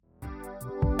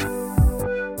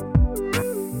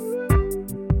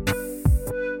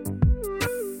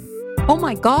Oh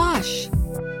my gosh.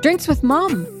 Drinks with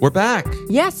Mom. We're back.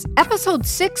 Yes, episode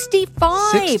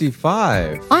 65.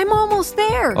 65. I'm almost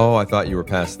there. Oh, I thought you were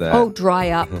past that. Oh, dry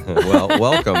up. Well,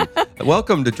 welcome.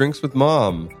 Welcome to Drinks with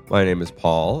Mom. My name is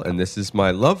Paul, and this is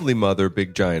my lovely mother,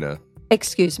 Big Gina.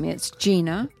 Excuse me, it's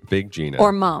Gina. Big Gina.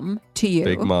 Or Mom to you.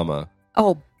 Big Mama.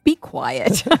 Oh, be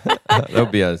quiet. That would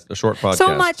be a short podcast.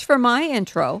 So much for my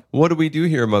intro. What do we do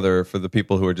here, Mother, for the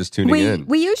people who are just tuning in?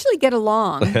 We usually get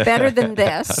along better than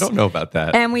this. I don't know about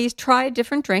that. And we try a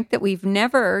different drink that we've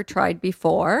never tried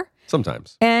before.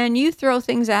 Sometimes. And you throw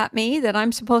things at me that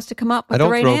I'm supposed to come up with the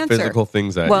right answer. I don't throw physical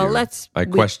things at you. I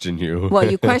question you.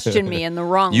 Well, you question me in the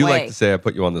wrong way. You like to say I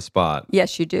put you on the spot.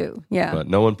 Yes, you do. Yeah. But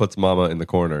no one puts Mama in the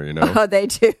corner, you know? Oh, they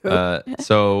do.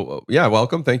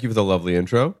 Welcome. Thank you for the lovely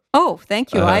intro. Oh,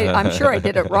 thank you. I'm sure I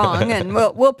did it wrong, and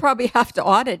we'll probably have to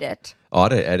audit it.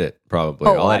 Edit, probably.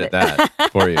 I'll edit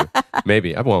that for you.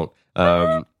 Maybe. I won't.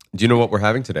 Do you know what we're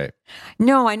having today?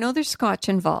 No, I know there's scotch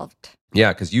involved.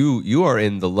 Yeah, because you are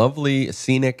in the lovely,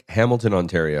 scenic Hamilton,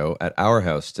 Ontario at our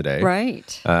house today.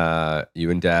 Right. You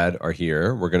and Dad are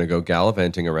here. We're going to go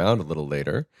gallivanting around a little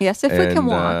later. Yes, if we can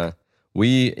walk.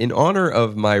 In honor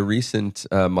of my recent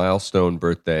milestone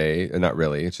birthday, not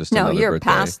really, it's just another birthday. No, you're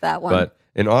past that one. But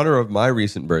in honor of my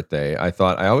recent birthday, I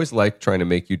thought I always like trying to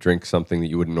make you drink something that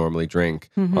you wouldn't normally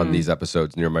drink on these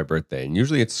episodes near my birthday. And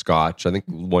usually it's scotch. I think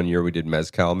one year we did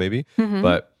mezcal maybe.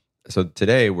 But so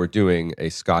today we're doing a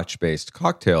scotch-based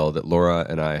cocktail that Laura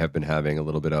and I have been having a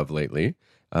little bit of lately.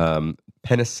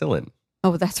 Penicillin.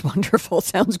 Oh, that's wonderful.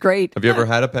 Sounds great. Have you ever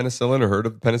had a penicillin or heard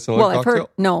of penicillin cocktail? I've heard.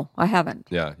 No, I haven't.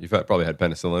 Yeah, you've probably had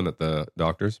penicillin at the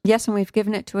doctor's. Yes, and we've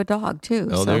given it to a dog too.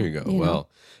 Oh, so, there you go.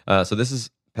 So this is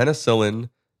penicillin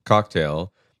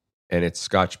cocktail, and it's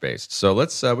scotch-based. So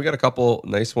let's. We got a couple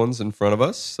nice ones in front of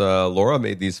us. Laura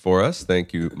made these for us.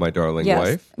 Thank you, my darling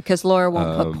wife. Because Laura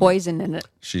won't put poison in it.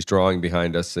 She's drawing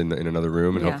behind us in another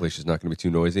room, and hopefully she's not going to be too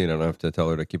noisy, and I don't have to tell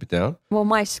her to keep it down. Well,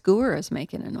 my skewer is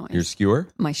making a noise. Your skewer?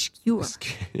 My skewer.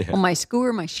 Yeah. Oh, my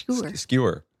skewer.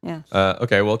 Skewer. Yeah.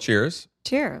 Okay, well, cheers.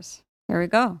 Cheers. Here we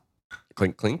go.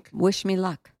 Clink, clink. Wish me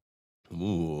luck.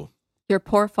 Ooh. Your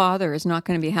poor father is not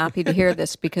going to be happy to hear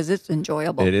this because it's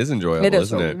enjoyable. It is enjoyable, isn't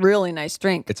it? It is a really nice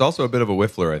drink. It's also a bit of a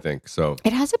whiffler, I think. So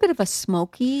it has a bit of a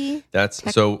smoky.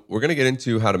 So we're going to get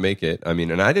into how to make it. I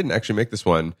mean, and I didn't actually make this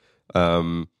one.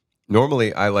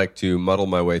 Normally, I like to muddle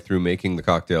my way through making the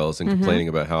cocktails and complaining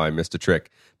about how I missed a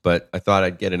trick. But I thought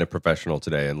I'd get in a professional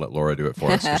today and let Laura do it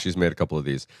for us. So she's made a couple of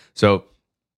these. So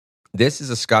this is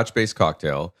a scotch-based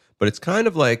cocktail, but it's kind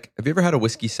of like, have you ever had a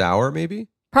whiskey sour maybe?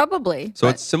 Probably. So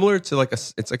it's similar to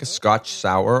it's like a scotch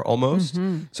sour almost.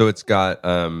 So it's got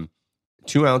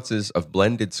 2 ounces of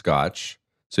blended scotch.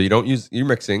 So you're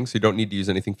mixing, so you don't need to use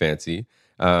anything fancy.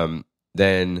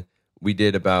 Then we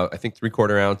did about, I think,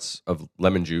 3/4 ounce of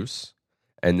lemon juice.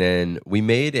 And then we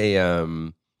made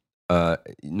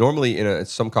normally in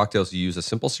some cocktails you use a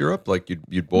simple syrup, like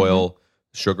you'd boil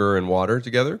sugar and water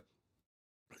together.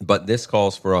 But this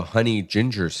calls for a honey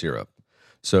ginger syrup.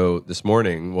 So this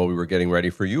morning, while we were getting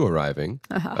ready for you arriving,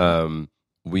 I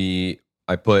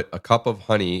put a cup of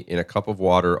honey in a cup of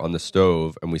water on the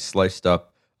stove, and we sliced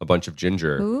up a bunch of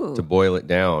ginger to boil it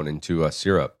down into a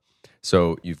syrup.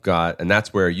 So you've got, and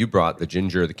that's where you brought the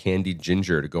ginger, the candied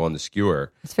ginger, to go on the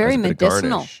skewer. It's very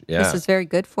medicinal. Yeah. This is very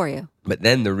good for you. But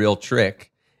then the real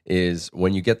trick is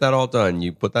when you get that all done,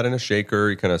 you put that in a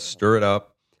shaker, you kind of stir it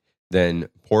up, then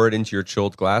pour it into your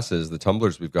chilled glasses, the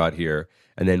tumblers we've got here.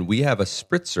 And then we have a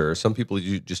spritzer. Some people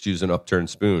just use an upturned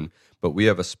spoon, but we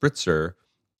have a spritzer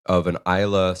of an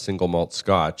Islay single malt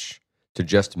scotch to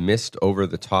just mist over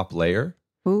the top layer.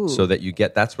 Ooh. So that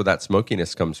that's where that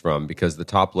smokiness comes from, because the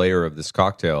top layer of this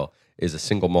cocktail is a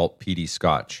single malt peaty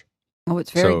scotch. Oh,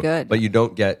 it's very good. But you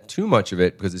don't get too much of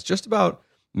it because it's just about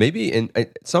maybe,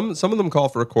 some of them call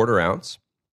for 1/4 ounce.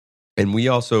 And we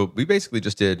basically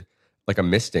just did like a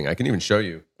misting. I can even show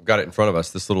you. I've got it in front of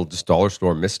us, this little just dollar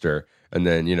store mister. And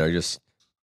then, just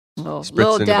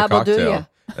spritz into the cocktail.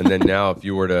 And then now if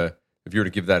you were to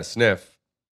give that a sniff.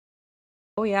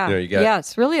 Oh, yeah.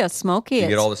 It's really a smoky. You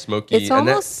get all the smoky. It's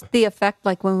almost the effect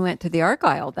like when we went to the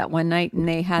Argyle that one night and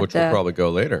they had which will probably go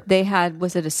later. They had,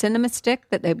 was it a cinnamon stick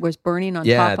that was burning on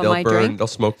top of my drink? They'll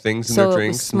smoke things in their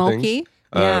drinks. So it was smoky.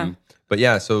 Yeah. But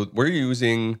yeah, so we're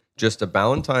using just a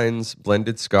Ballantine's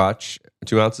blended scotch,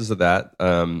 2 ounces of that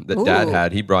Dad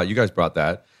had. You guys brought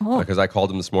that because I called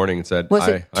him this morning and said,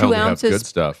 I only have good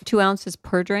stuff. 2 ounces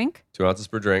per drink? 2 ounces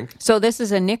per drink. So this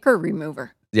is a knicker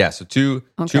remover. Yeah, so two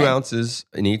ounces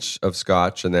in each of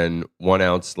scotch, and then 1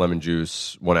 ounce lemon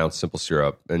juice, 1 ounce simple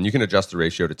syrup. And you can adjust the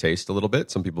ratio to taste a little bit.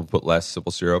 Some people put less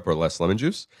simple syrup or less lemon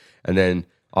juice. And then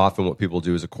often what people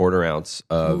do is a quarter ounce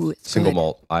of Ooh, it's single good.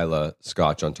 malt Isla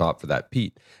scotch on top for that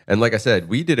peat. And like I said,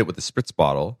 we did it with the spritz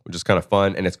bottle, which is kind of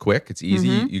fun and it's quick. It's easy.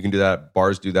 Mm-hmm. You can do that.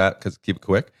 Bars do that because keep it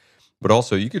quick. But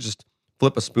also, you could just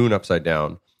flip a spoon upside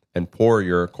down and pour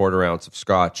your quarter ounce of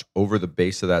scotch over the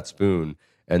base of that spoon,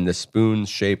 and the spoon's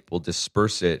shape will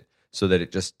disperse it so that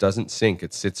it just doesn't sink.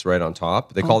 It sits right on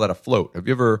top. They call that a float. Have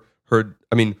you ever heard?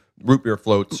 I mean, root beer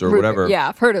floats or whatever. Yeah,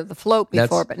 I've heard of the float before,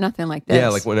 That's- but nothing like this. Yeah,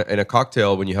 like when in a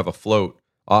cocktail, when you have a float,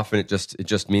 often it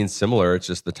just means similar. It's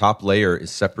just the top layer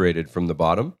is separated from the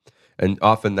bottom, and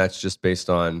often that's just based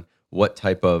on what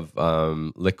type of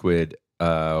liquid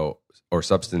or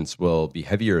substance will be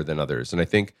heavier than others. And I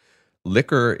think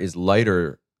liquor is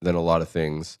lighter than a lot of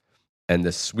things, and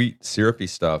the sweet syrupy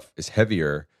stuff is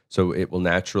heavier. So it will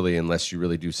naturally, unless you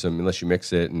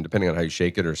mix it, and depending on how you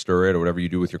shake it or stir it or whatever you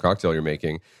do with your cocktail you're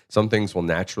making, some things will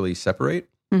naturally separate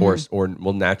or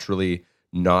will naturally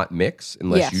not mix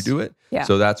unless you do it. Yeah.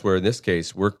 So that's where in this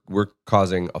case we're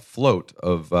causing a float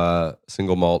of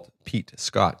single malt peat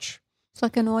scotch. It's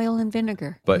like an oil and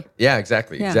vinegar. But yeah,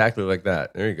 exactly like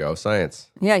that. There you go, science.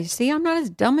 Yeah, you see, I'm not as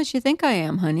dumb as you think I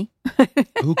am, honey.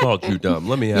 Who called you dumb?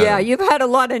 Let me have Yeah, it. you've had a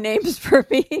lot of names for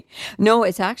me. No,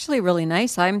 it's actually really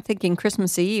nice. I'm thinking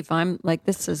Christmas Eve. I'm like,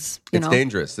 this is, It's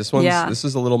dangerous. This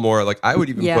is a little more like I would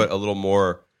even put a little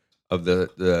more of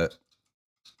the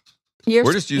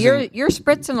We're just using- you're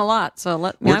spritzing a lot, so I'm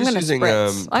We're going just to using,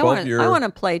 spritz. I 12 want year- I want to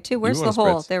play too. Where's You the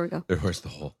wanna hole? spritz. There we go. Where's the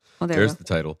hole? Oh, there There's we the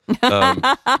title.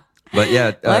 But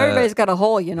yeah, Well, everybody's got a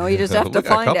hole, you just have to we got a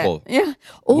find couple. it. Yeah.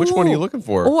 Which one are you Oh. looking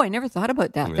for? Oh, I never thought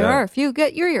about that. There Yeah. are a few.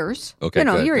 Get your ears. Okay,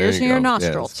 good. Your There ears you and your go. Yeah,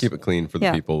 nostrils. let's keep it clean for the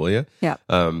Yeah. people, will you? Yeah.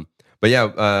 But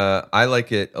yeah, I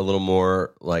like it a little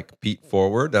more like peat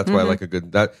forward. That's why I like a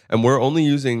good that. And we're only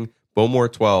using Bowmore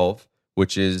 12,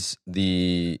 which is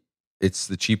it's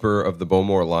the cheaper of the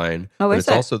Bowmore line, Oh, but is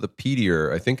it's it? also the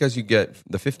peatier. I think as you get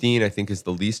the 15, I think is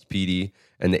the least peaty,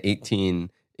 and the 18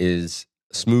 is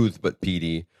smooth but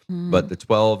peaty. But the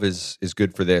 12 is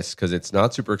good for this because it's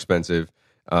not super expensive,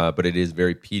 but it is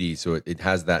very peaty. So it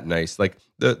has that nice like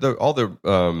the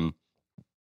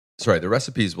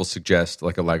recipes will suggest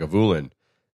like a Lagavulin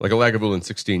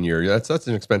 16 year. That's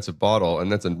an expensive bottle, and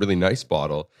that's a really nice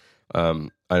bottle.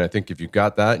 And I think if you've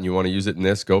got that and you want to use it in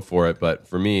this, go for it. But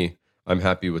for me, I'm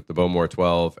happy with the Bowmore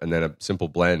 12 and then a simple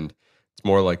blend. It's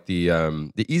more like the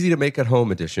easy to make at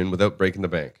home edition without breaking the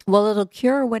bank. Well, it'll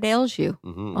cure what ails you.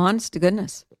 Honest to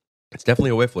goodness. It's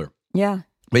definitely a whiffler. Yeah.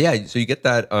 But yeah, so you get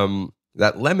that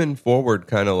that lemon forward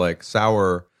kind of like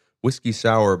sour, whiskey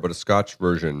sour, but a Scotch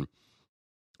version.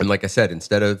 And like I said,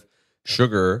 instead of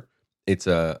sugar, it's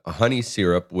a honey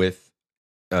syrup with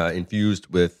infused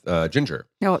with ginger.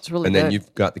 No, it's really And good. then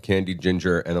you've got the candied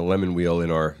ginger and a lemon wheel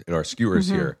in our skewers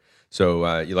here.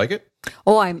 So you like it?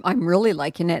 Oh, I'm really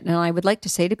liking it, and I would like to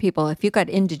say to people, if you've got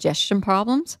indigestion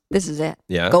problems, this is it.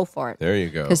 Yeah. Go for it. There you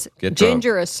go. Because Get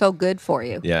ginger is so good for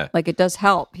you. Yeah. Like it does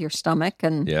help your stomach,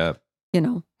 and Yeah.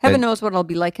 heaven And- knows what I'll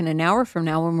be like in an hour from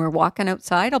now when we're walking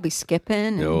outside. I'll be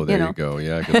skipping. And, Oh, there you go.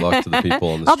 Yeah. Good luck to the people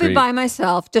on the I'll street. be by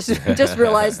myself. Just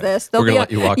realize this. They'll We're gonna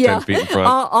be let you walk 10 feet in front.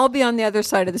 I'll be on the other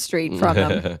side of the street from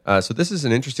them. So this is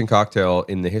an interesting cocktail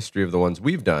in the history of the ones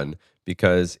we've done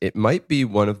because it might be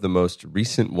one of the most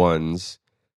recent ones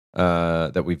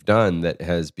that we've done that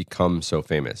has become so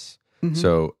famous.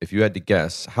 So if you had to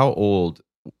guess, how old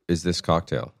is this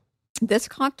cocktail? This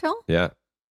cocktail? Yeah.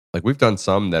 Like we've done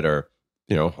some that are,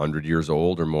 100 years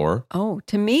old or more. Oh,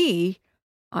 to me,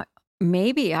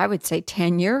 maybe I would say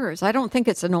 10 years. I don't think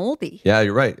it's an oldie. Yeah,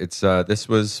 you're right. It's this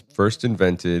was first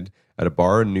invented at a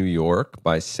bar in New York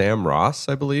by Sam Ross,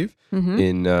 I believe,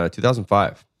 in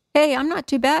 2005. Hey, I'm not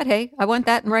too bad. Hey, I want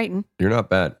that in writing. You're not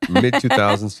bad. Mid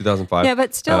 2000s, 2005. Yeah,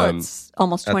 but still, it's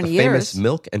almost at 20 the years. famous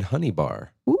Milk and Honey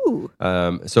Bar. Ooh.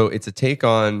 So it's a take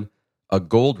on a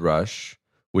Gold Rush,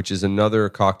 which is another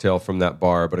cocktail from that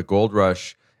bar. But a Gold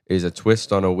Rush is a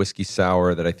twist on a whiskey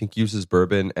sour that I think uses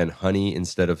bourbon and honey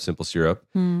instead of simple syrup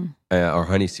or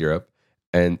honey syrup.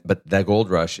 But that Gold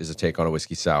Rush is a take on a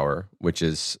whiskey sour, which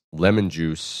is lemon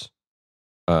juice,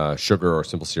 sugar or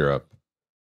simple syrup.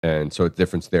 And so the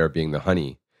difference there being the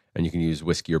honey, and you can use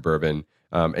whiskey or bourbon.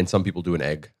 And some people do an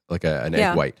egg, like an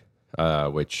egg white,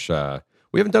 which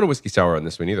we haven't done a whiskey sour on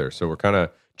this one either. So we're kind of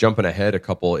jumping ahead a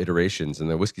couple iterations. And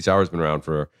the whiskey sour has been around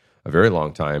for a very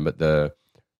long time, but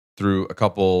through a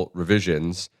couple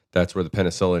revisions, that's where the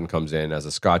penicillin comes in as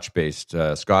a Scotch-based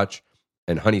Scotch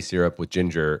and honey syrup with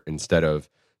ginger instead of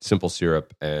simple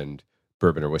syrup and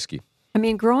bourbon or whiskey. I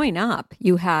mean, growing up,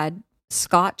 you had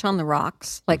Scotch on the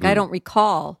rocks. Like, I don't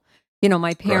recall,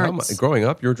 my parents. Growing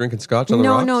up, you were drinking Scotch on the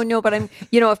rocks? No. But I'm,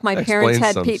 if my parents Explains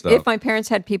had some stuff. if my parents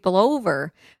had people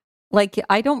over, like,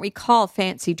 I don't recall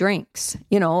fancy drinks.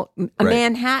 A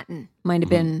Manhattan might have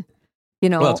been,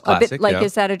 Well, it's classic, a bit like, yeah.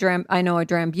 is that a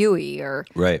Drambuie or,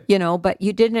 Right. but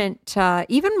you didn't,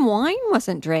 even wine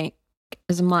wasn't drank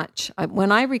as much.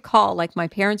 When I recall, like my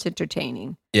parents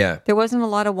entertaining, Yeah. there wasn't a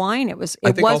lot of wine. It was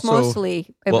think also,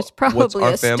 mostly, it was probably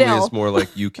our a family still. is more like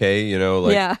UK,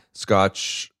 like Yeah.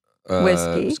 Scotch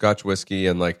Whiskey. Scotch whiskey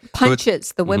and like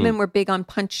Punches. The women were big on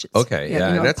punches. Okay,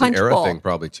 yeah, and that's an punch era bowl. thing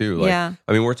probably too. Like, Yeah.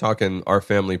 I mean, we're talking our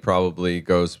family probably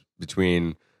goes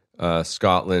between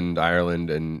Scotland, Ireland,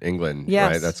 and England,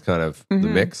 Yes. right? That's kind of the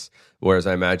mix. Whereas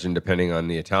I imagine, depending on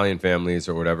the Italian families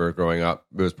or whatever, growing up,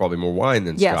 it was probably more wine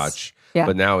than Yes. Scotch. Yeah.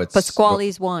 But now it's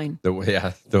Pasquale's wine.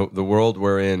 the world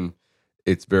we're in.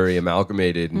 It's very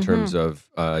amalgamated in terms of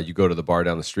you go to the bar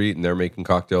down the street and they're making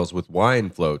cocktails with wine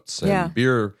floats and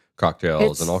beer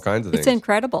cocktails and all kinds of things. It's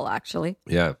incredible, actually.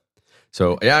 Yeah.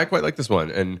 So, yeah, I quite like this one.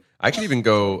 And I could even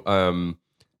go,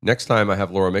 next time I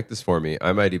have Laura make this for me,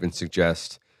 I might even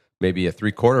suggest maybe a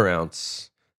 3/4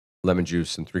 ounce lemon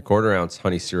juice and 3/4 ounce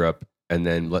honey syrup, and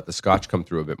then let the scotch come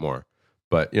through a bit more.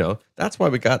 But, that's why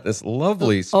we got this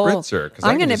lovely spritzer.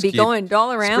 I'm going to be going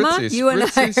Dollarama. Spritzy, You and I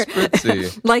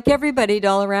spritzy. like everybody,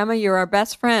 Dollarama, you're our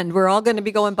best friend. We're all going to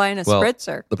be going buying a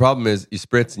spritzer. The problem is you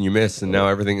spritz and you miss, and now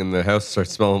everything in the house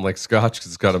starts smelling like scotch because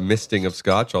it's got a misting of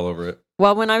scotch all over it.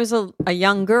 Well, when I was a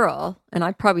young girl, and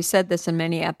I probably said this in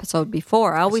many episodes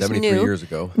before, I always 73 knew. years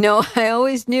ago. No, I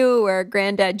always knew where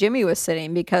Granddad Jimmy was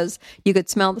sitting because you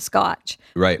could smell the scotch.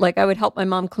 Right. Like I would help my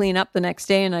mom clean up the next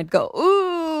day, and I'd go,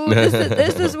 "Ooh,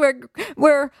 this is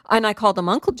where." And I called him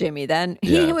Uncle Jimmy. Then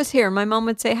he was here. My mom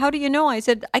would say, "How do you know?" I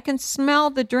said, "I can smell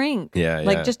the drink."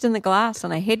 Like just in the glass,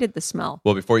 and I hated the smell.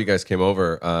 Well, before you guys came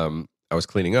over, I was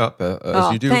cleaning up,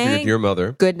 as you do for your dear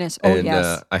mother. Goodness. And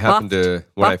Yes. I happened to,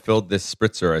 when I filled this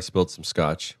spritzer, I spilled some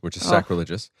scotch, which is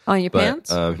sacrilegious. On your pants?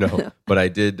 No, but I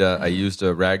did, I used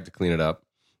a rag to clean it up.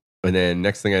 And then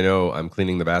next thing I know, I'm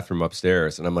cleaning the bathroom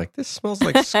upstairs, and I'm like, this smells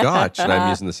like scotch, and I'm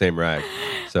using the same rag.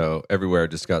 So everywhere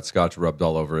just got scotch rubbed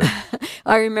all over it.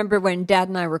 I remember when Dad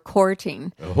and I were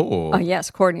courting. Oh.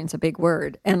 Yes, courting's a big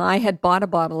word. And I had bought a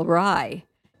bottle of rye.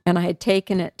 And I had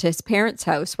taken it to his parents'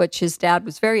 house, which his dad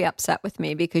was very upset with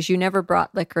me because you never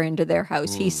brought liquor into their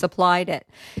house. He supplied it.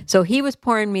 So he was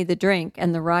pouring me the drink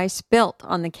and the rye spilt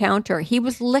on the counter. He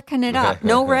was licking it up.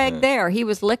 No rag there. He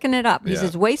was licking it up. He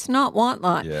says, waste not, want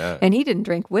not. Yeah. And he didn't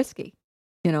drink whiskey.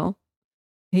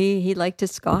 He liked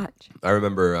his scotch. I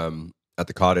remember at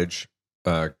the cottage,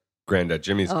 Granddad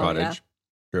Jimmy's cottage,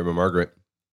 Grandma Margaret,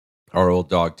 our old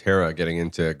dog Tara getting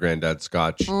into Granddad's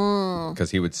scotch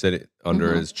because he would sit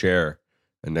under his chair,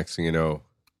 and next thing you know,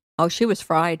 she was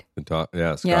fried. Scotch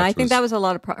I think that was a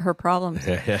lot of her problems.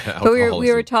 But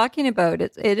we were talking about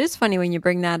it. It is funny when you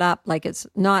bring that up. Like it's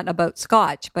not about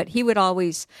scotch, but he would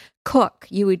always cook.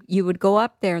 You would go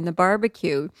up there in the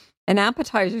barbecue. And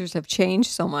appetizers have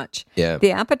changed so much. Yeah.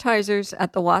 The appetizers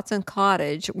at the Watson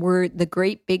Cottage were the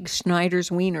great big Schneider's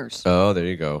wieners. Oh, there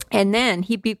you go. And then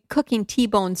he'd be cooking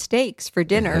T-bone steaks for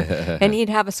dinner, and he'd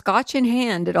have a scotch in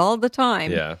hand at all the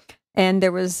time. Yeah. And it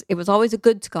was always a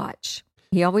good scotch.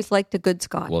 He always liked a good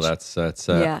scotch. Well, that's as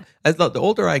the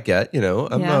older I get,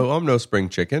 I'm no spring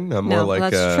chicken. I'm more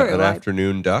like an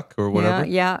afternoon duck or whatever.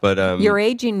 Yeah. But you're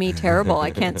aging me terrible. I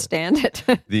can't stand it.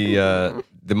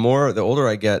 The older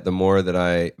I get, the more that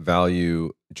I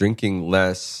value drinking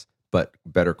less but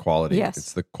better quality. Yes.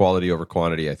 It's the quality over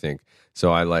quantity, I think.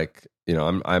 So I like,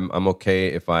 I'm okay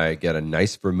if I get a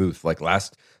nice vermouth. Like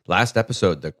last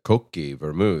episode, the Koki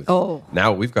vermouth. Oh.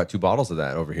 Now we've got 2 bottles of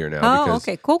that over here now. Oh,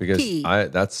 okay, Koki.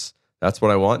 Because that's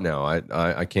what I want now.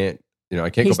 I can't, I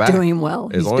can't He's go back. doing well.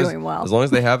 He's doing well. As long as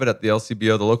they have it at the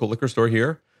LCBO, the local liquor store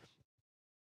here,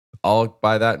 I'll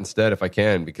buy that instead if I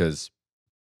can, because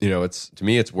to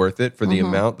me it's worth it for the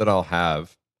amount that I'll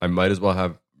have. I might as well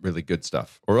have really good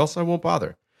stuff, or else I won't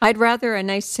bother. I'd rather a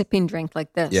nice sipping drink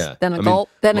like this than a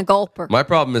gulper. My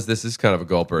problem is this is kind of a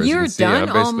gulper. As You're you can see, done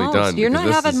I'm basically almost. done. You're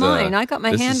not having mine. I got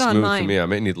my this hand is on smooth mine. To me. I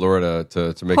may need Laura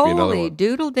to make me another Holy one.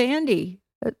 doodle dandy.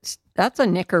 That's a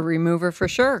knicker remover for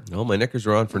sure. No, my knickers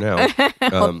are on for now.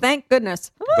 Well, thank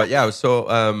goodness. But yeah,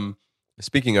 so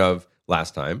speaking of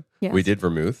last time, we did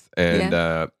vermouth,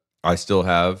 and I still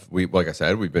have, like I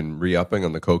said, we've been re-upping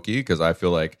on the Koki because I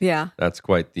feel like that's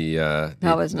quite the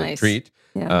nice treat.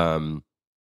 Yeah.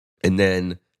 And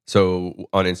then, so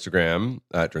on Instagram,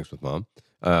 at Drinks with Mom,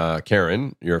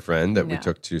 Karen, your friend that we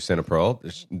took to Santa Pearl,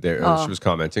 she was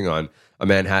commenting on a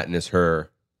Manhattan is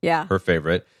her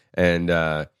favorite.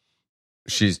 And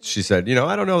she said,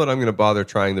 I don't know that I'm going to bother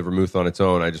trying the vermouth on its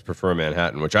own. I just prefer a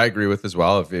Manhattan, which I agree with as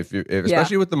well. If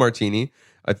especially with the martini,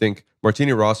 I think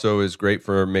Martini Rosso is great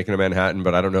for making a Manhattan,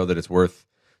 but I don't know that it's worth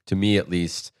to me at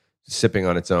least, sipping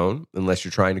on its own, unless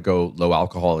you're trying to go low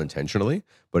alcohol intentionally.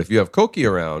 But if you have Koki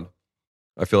around,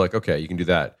 I feel like, okay, you can do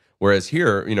that. Whereas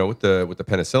here, with the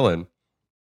penicillin,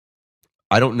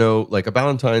 I don't know, like a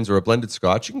Ballantines or a blended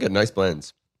scotch, you can get nice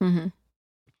blends. Mm-hmm.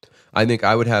 I think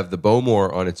I would have the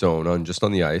Bowmore on its own, just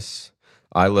on the ice.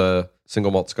 Isla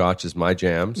single malt scotch is my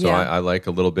jam, so I like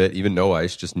a little bit, even no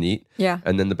ice, just neat. Yeah.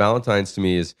 And then the Ballantines to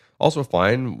me is also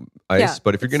fine ice,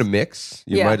 but if you're going to mix,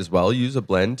 you might as well use a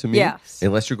blend to me. Yes.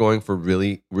 Unless you're going for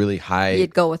really, really high.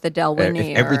 You'd go with a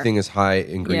Delwynnie. If everything is high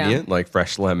ingredient, like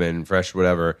fresh lemon, fresh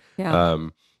whatever. Yeah.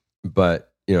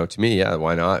 But, to me,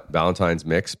 why not? Ballantines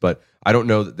mix. But I don't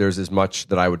know that there's as much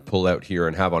that I would pull out here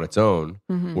and have on its own,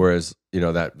 whereas,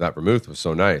 that vermouth was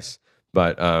so nice.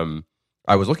 But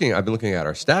I've been looking at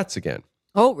our stats again.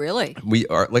 Oh, really? We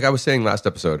are, like I was saying last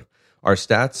episode, our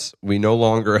stats, we no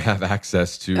longer have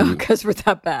access to because we're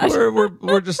that bad.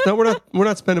 we're just we're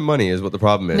not spending money is what the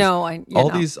problem is. No,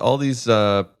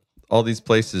 all these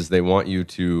places they want you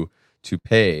to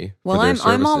pay. Well, for their services.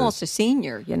 I'm almost a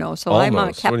senior, so Almost.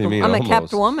 I'm What do you mean, I'm a almost?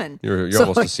 kept woman. You're So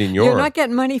almost a senior. You're not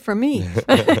getting money from me.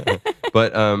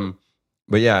 But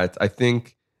yeah, I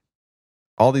think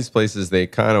all these places they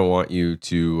kind of want you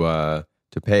to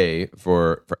pay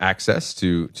for access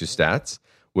to stats,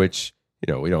 which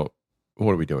we don't.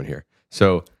 What are we doing here?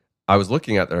 So I was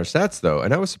looking at our stats though,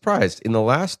 and I was surprised. In the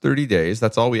last 30 days,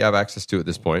 that's all we have access to at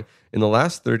this point. In the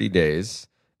last 30 days,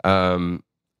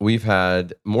 we've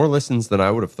had more listens than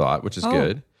I would have thought, which is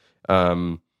good.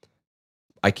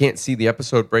 I can't see the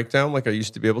episode breakdown like I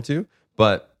used to be able to,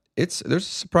 but there's a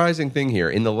surprising thing here.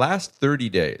 In the last 30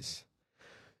 days,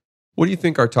 what do you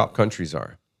think our top countries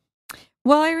are?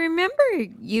 Well, I remember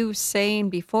you saying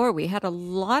before we had a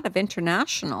lot of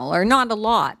international, or not a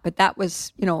lot, but that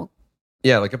was,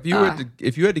 Yeah, like if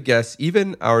you had to guess,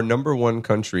 even our number one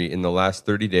country in the last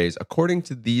 30 days, according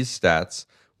to these stats,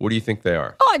 what do you think they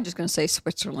are? Oh, I'm just going to say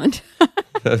Switzerland.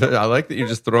 I like that you're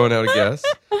just throwing out a guess.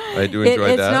 I do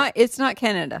enjoy that. It's not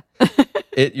Canada.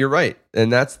 You're right,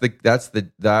 and that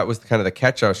was kind of the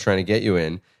catch I was trying to get you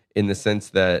in the sense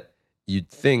that you'd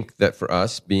think that for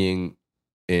us being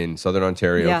in Southern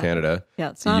Ontario, Canada,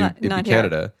 it's not it'd be here.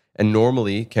 Canada, and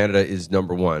normally Canada is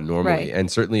number one Right. and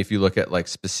certainly if you look at like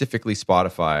specifically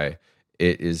Spotify,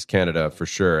 it is Canada for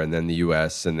sure, and then the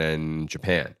U.S. and then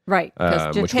Japan, Right?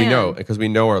 Which we know because we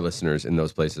know our listeners in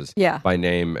those places, by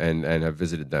name and have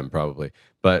visited them probably.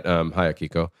 But hi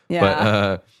Akiko,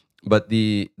 But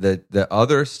the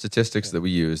other statistics that we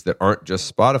use that aren't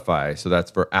just Spotify, so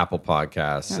that's for Apple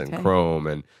Podcasts and Chrome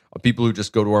and people who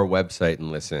just go to our website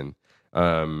and listen.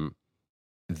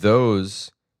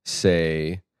 Those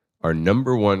say our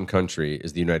number one country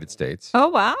is the United States. Oh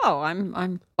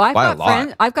wow,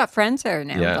 I've got friends there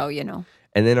now, though.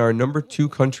 And then our number two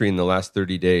country in the last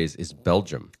 30 days is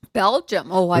Belgium. Belgium.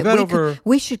 Oh,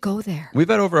 we should go there. We've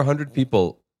had over 100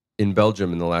 people in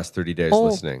Belgium in the last 30 days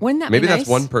listening. Wouldn't that Maybe be that's nice?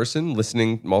 one person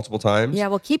listening multiple times. Yeah,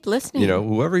 well, keep listening.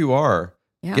 Whoever you are,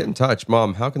 get in touch.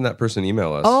 Mom, how can that person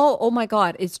email us? Oh my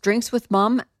God. It's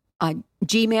drinkswithmom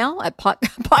Gmail at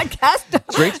podcast.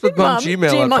 Drinkswithmom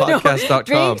Gmail at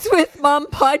podcast.com.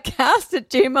 Drinkswithmompodcast at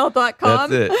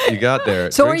gmail.com. That's it. You got there.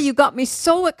 Sorry, you got me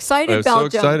so excited, I was Belgium.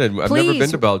 so excited. I've never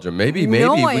been to Belgium. Maybe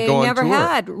no, we go on never tour.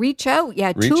 had. Reach out.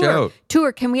 Yeah, Reach out.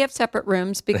 Tour. Can we have separate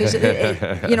rooms? Because,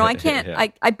 I can't,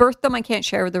 I birthed them. I can't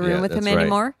share the room with him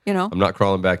anymore, I'm not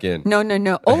crawling back in. No.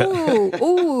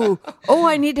 Oh,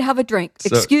 I need to have a drink.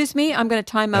 Excuse me. I'm going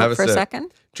to time out for a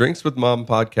second.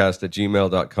 Drinkswithmompodcast at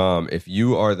gmail.com if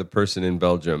you are the person in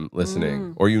Belgium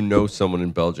listening or you know someone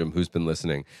in Belgium who's been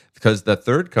listening. Because the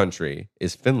third country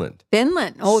is Finland.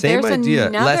 Oh, Same there's idea.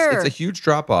 another. It's a huge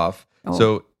drop off. Oh.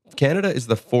 So Canada is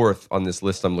the fourth on this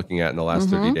list I'm looking at in the last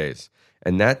 30 days.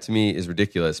 And that to me is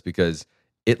ridiculous because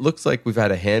it looks like we've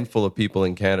had a handful of people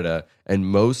in Canada and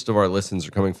most of our listens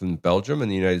are coming from Belgium and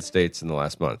the United States in the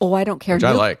last month. Oh, I don't care. Which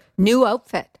I like. New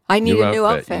outfit. I need a new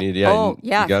outfit. You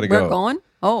gotta go. We're going.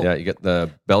 Oh. Yeah, you get the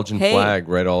Belgian flag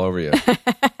right all over you.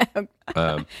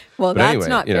 Well, that's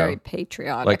not very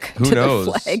patriotic. Like, who to knows?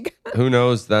 The flag. Who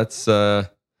knows? That's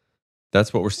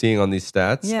what we're seeing on these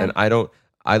stats. Yeah. And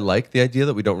I like the idea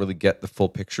that we don't really get the full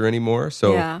picture anymore.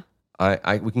 So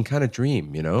we can kind of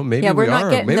dream, Maybe we're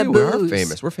not getting the we are booze.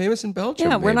 famous. We're famous in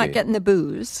Belgium. Yeah, we're not maybe. getting the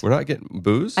booze. We're not getting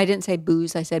booze. I didn't say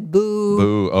booze. I said boo.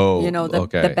 Boo. Oh,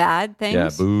 the bad things.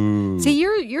 Yeah, boo. See,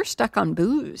 you're stuck on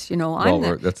booze. That's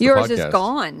the yours podcast. is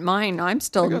gone. Mine, I'm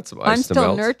still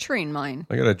nurturing mine.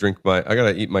 I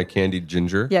gotta eat my candied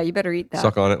ginger. Yeah, you better eat that.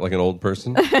 Suck on it like an old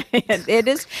person. It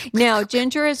is. Now,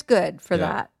 ginger is good for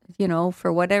that.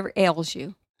 For whatever ails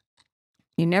you.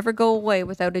 You never go away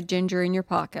without a ginger in your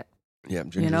pocket. Yeah,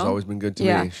 Ginger's know? always been good to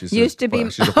Yeah. me. She's Used to be.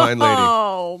 She's a fine lady.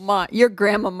 Oh my! Your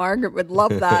grandma Margaret would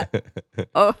love that.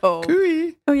 Oh,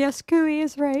 Cooey. oh yes, Cooey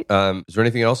is right. Is there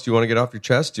anything else you want to get off your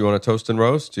chest? Do you want to toast and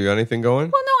roast? Do you got anything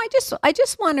going? Well, no, I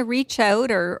just want to reach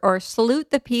out or salute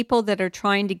the people that are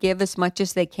trying to give as much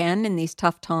as they can in these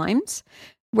tough times.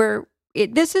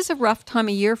 This is a rough time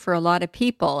of year for a lot of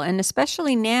people, and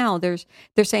especially now, they're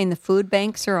saying the food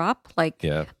banks are up. Like,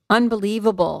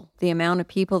 unbelievable the amount of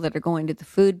people that are going to the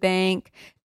food bank.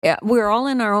 We're all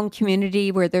in our own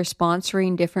community where they're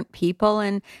sponsoring different people,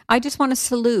 and I just want to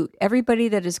salute everybody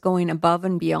that is going above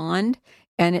and beyond.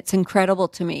 And it's incredible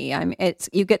to me.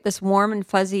 You get this warm and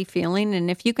fuzzy feeling, and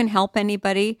if you can help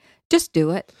anybody, just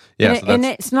do it. Yeah, and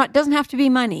it's not doesn't have to be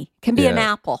money. It can be an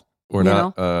apple. We're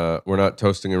not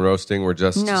toasting and roasting. We're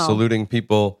just saluting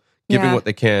people, giving what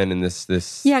they can in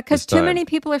this. Yeah, because too many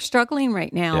people are struggling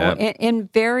right now in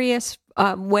various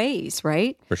ways,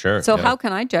 right? For sure. So how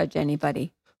can I judge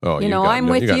anybody? Oh, I'm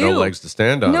with you. You got no legs to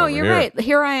stand on. No, you're right.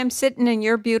 Here I am sitting in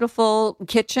your beautiful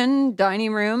kitchen,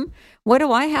 dining room. What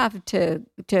do I have to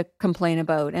complain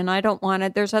about? And I don't want to.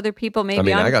 There's other people.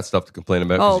 Maybe I got stuff to complain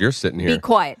about because you're sitting here. Be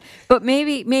quiet. But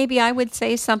maybe I would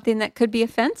say something that could be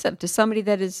offensive to somebody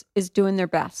that is doing their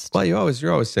best. Well,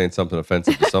 you're always saying something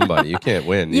offensive to somebody. You can't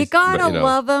win. You gotta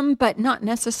love them, but not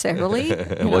necessarily.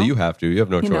 Well, you have to. You have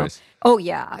no choice. Oh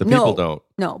yeah, the people don't.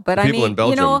 No, but the people in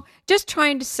Belgium, just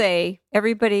trying to say,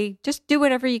 everybody, just do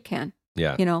whatever you can.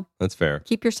 Yeah, that's fair.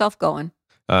 Keep yourself going.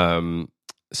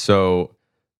 So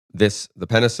the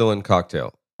penicillin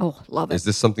cocktail. Oh, love it. Is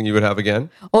this something you would have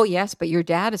again? Oh yes, but your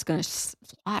dad is going to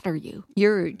slaughter you.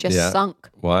 You're just sunk.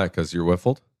 Why? Because you're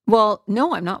whiffled? Well,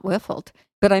 no, I'm not whiffled.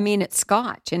 But I mean, it's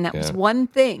scotch, and that was one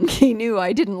thing he knew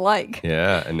I didn't like.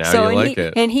 Yeah, and now you like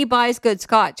it. And he buys good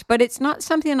scotch, but it's not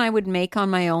something I would make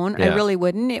on my own. Yeah. I really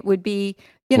wouldn't. It would be,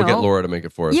 we'll get Laura to make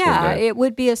it for us. Yeah, it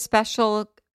would be a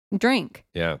special drink.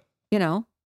 Yeah.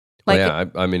 Like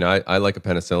I like a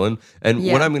penicillin. And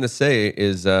what I'm going to say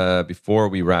is before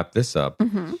we wrap this up,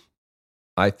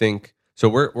 I think... So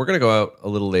we're going to go out a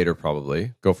little later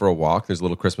probably, go for a walk. There's a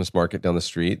little Christmas market down the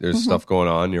street. There's stuff going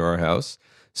on near our house.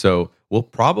 So we'll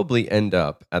probably end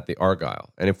up at the Argyle.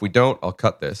 And if we don't, I'll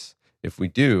cut this. If we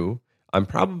do, I'm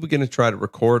probably going to try to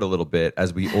record a little bit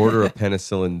as we order a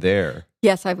penicillin there.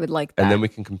 Yes, I would like that. And then we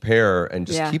can compare and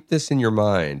just keep this in your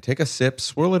mind. Take a sip,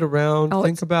 swirl it around,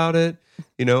 think about it.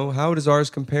 How does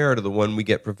ours compare to the one we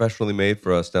get professionally made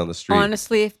for us down the street?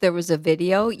 Honestly, if there was a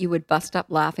video, you would bust up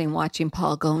laughing watching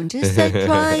Paul going, just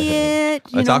try it.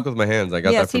 I talk with my hands. I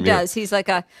got that from you. Yes, he does. He's like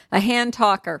a hand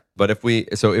talker. But if we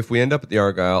end up at the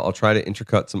Argyle, I'll try to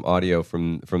intercut some audio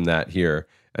from that here,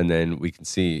 and then we can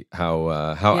see how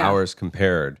ours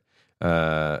compared.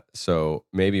 So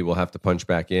maybe we'll have to punch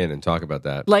back in and talk about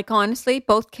that. Like, honestly,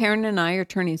 both Karen and I are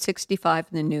turning 65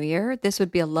 in the new year. This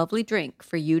would be a lovely drink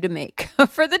for you to make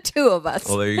for the two of us.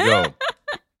 Well, there you go.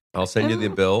 I'll send you the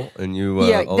bill, and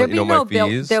I'll let you know my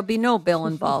fees. There'll be no bill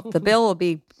involved. The bill will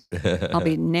be, I'll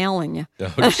be nailing you.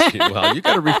 Oh, gee, well, you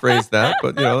got to rephrase that,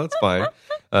 but that's fine.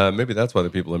 Maybe that's why the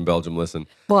people in Belgium listen.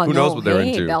 Well, who knows what they're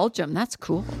into? Belgium, that's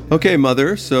cool. Okay,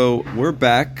 Mother. So we're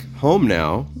back home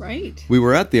now. Right. We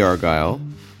were at the Argyle.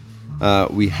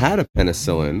 We had a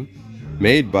penicillin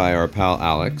made by our pal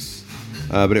Alex,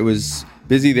 but it was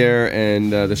busy there,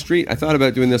 and the street. I thought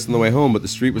about doing this on the way home, but the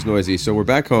street was noisy. So we're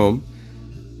back home,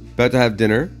 about to have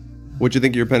dinner. What'd you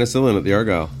think of your penicillin at the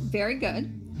Argyle? Very good.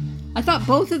 I thought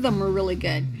both of them were really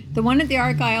good. The one at the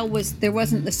Argyle there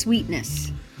wasn't the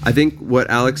sweetness. I think what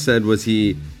Alex said was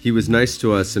he was nice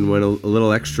to us and went a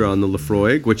little extra on the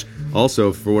Lefroy, which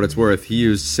also, for what it's worth, he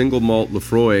used single malt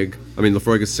Lefroy. I mean,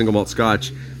 Lefroy is single malt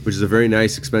scotch, which is a very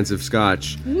nice, expensive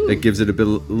scotch that gives it a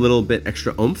little bit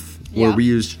extra oomph, where we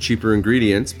used cheaper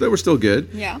ingredients, but they were still good.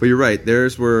 Yeah. But you're right,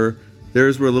 theirs were a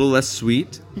little less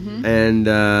sweet and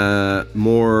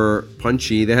more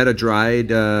punchy. They had a dried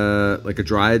lemon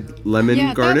garnish.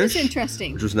 Yeah, that was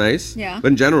interesting. Which was nice. Yeah. But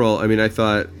in general, I mean, I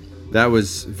thought that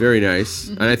was very nice.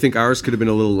 And I think ours could have been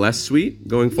a little less sweet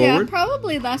going forward. Yeah,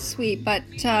 probably less sweet, but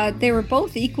they were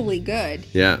both equally good.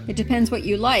 Yeah. It depends what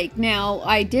you like. Now,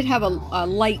 I did have a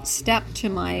light step to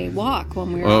my walk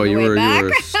when we were on the way back. You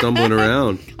were stumbling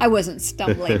around. I wasn't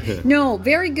stumbling. No,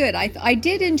 very good. I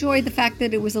did enjoy the fact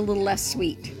that it was a little less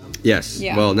sweet. Yes.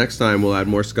 Yeah. Well, next time we'll add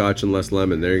more scotch and less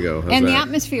lemon. There you go. How's that? The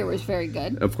atmosphere was very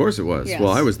good. Of course it was. Yes.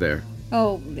 Well, I was there.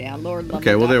 Oh, yeah, Lord love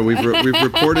Okay, well, there, we've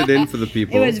reported in for the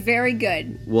people. It was very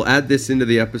good. We'll add this into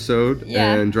the episode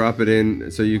and drop it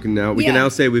in so you can now, we can now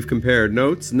say we've compared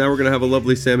notes. Now we're going to have a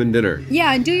lovely salmon dinner.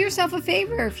 Yeah, and do yourself a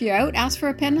favor. If you're out, ask for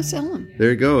a penicillin.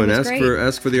 There you go, and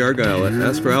ask for the Argyle.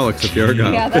 Ask for Alex at the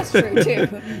Argyle. Yeah, that's true, too.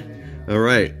 All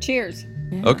right. Cheers.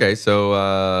 Yeah. Okay,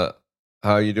 so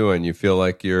how are you doing? You feel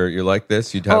like you're like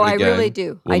this? You'd have it again? I really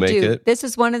do. We'll I make do. It. This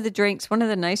is one of the drinks, one of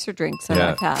the nicer drinks that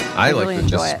I've had. I really like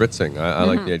enjoy just it. spritzing. I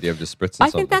like the idea of just spritzing I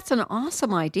something. think that's an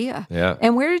awesome idea. Yeah.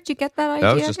 And where did you get that idea?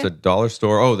 That was just a dollar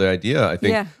store. Oh, the idea. I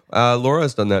think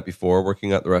Laura's done that before,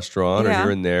 working at the restaurant or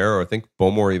here and there. Or I think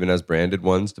Bowmore even has branded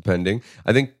ones, depending.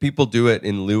 I think people do it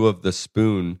in lieu of the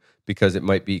spoon because it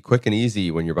might be quick and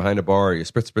easy when you're behind a bar. You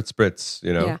spritz, spritz, spritz,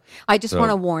 you know. Yeah. I just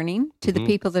want a warning to the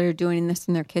people that are doing this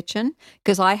in their kitchen,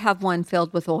 because I have one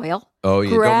filled with oil. Oh,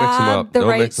 you don't mix them up.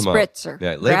 Don't mix them up. Spritzer.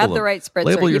 Yeah, grab the right spritzer.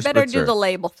 Label your you better spritzer. do the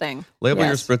label thing. Label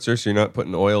your spritzer so you're not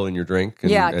putting oil in your drink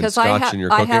and, because scotch in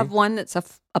your cooking. I have one that's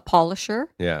a polisher.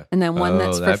 Yeah. And then one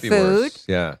that's for food. Worse.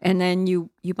 Yeah. And then you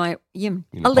might a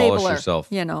polish labeler yourself,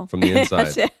 from the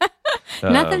inside.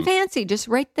 Nothing fancy. Just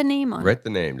write the name on it. Write the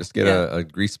name. Just get a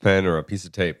grease pen or a piece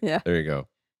of tape. Yeah. There you go.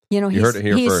 You heard it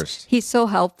here first. He's so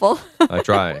helpful. I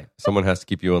try. Someone has to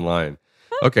keep you in line.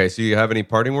 Okay, so you have any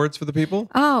parting words for the people?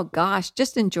 Oh, gosh.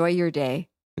 Just enjoy your day.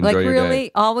 Enjoy your really,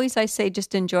 day. Always I say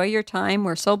just enjoy your time.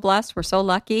 We're so blessed. We're so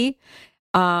lucky.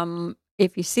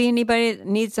 If you see anybody that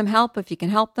needs some help, if you can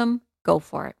help them, go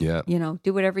for it. Yeah.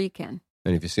 Do whatever you can.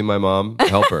 And if you see my mom,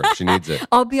 help her. She needs it.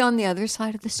 I'll be on the other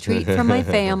side of the street from my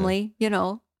family,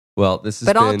 Well, this has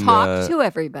but been, I'll talk to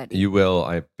everybody. You will.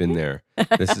 I've been there.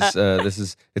 This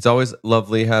is. It's always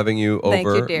lovely having you over, Thank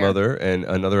you, dear. Mother. And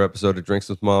another episode of Drinks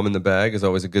with Mom in the bag is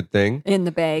always a good thing. In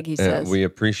the bag, he says. We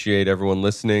appreciate everyone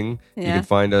listening. Yeah. You can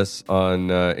find us on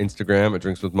Instagram at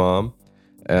Drinks with Mom,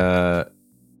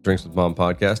 Drinks with Mom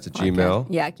podcast at Gmail.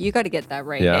 Yeah, you got to get that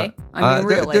right. Yeah, eh? I mean,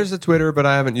 really. There's a Twitter, but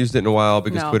I haven't used it in a while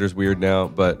because Twitter's weird now.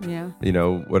 But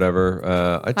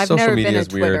whatever. I've social never media been a is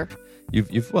weird. Twitter.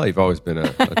 You've always been a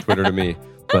Twitter to me,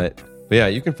 but yeah,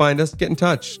 you can find us. Get in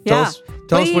touch. Tell us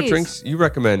what drinks you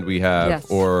recommend we have,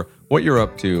 or what you're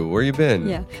up to, where you been.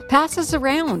 Yeah, pass us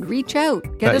around. Reach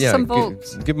out. Get us some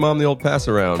votes. Give Mom the old pass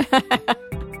around.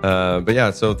 But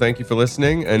yeah, so thank you for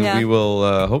listening, and we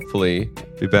will hopefully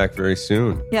be back very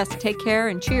soon. Yes, take care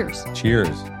and cheers.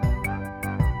 Cheers.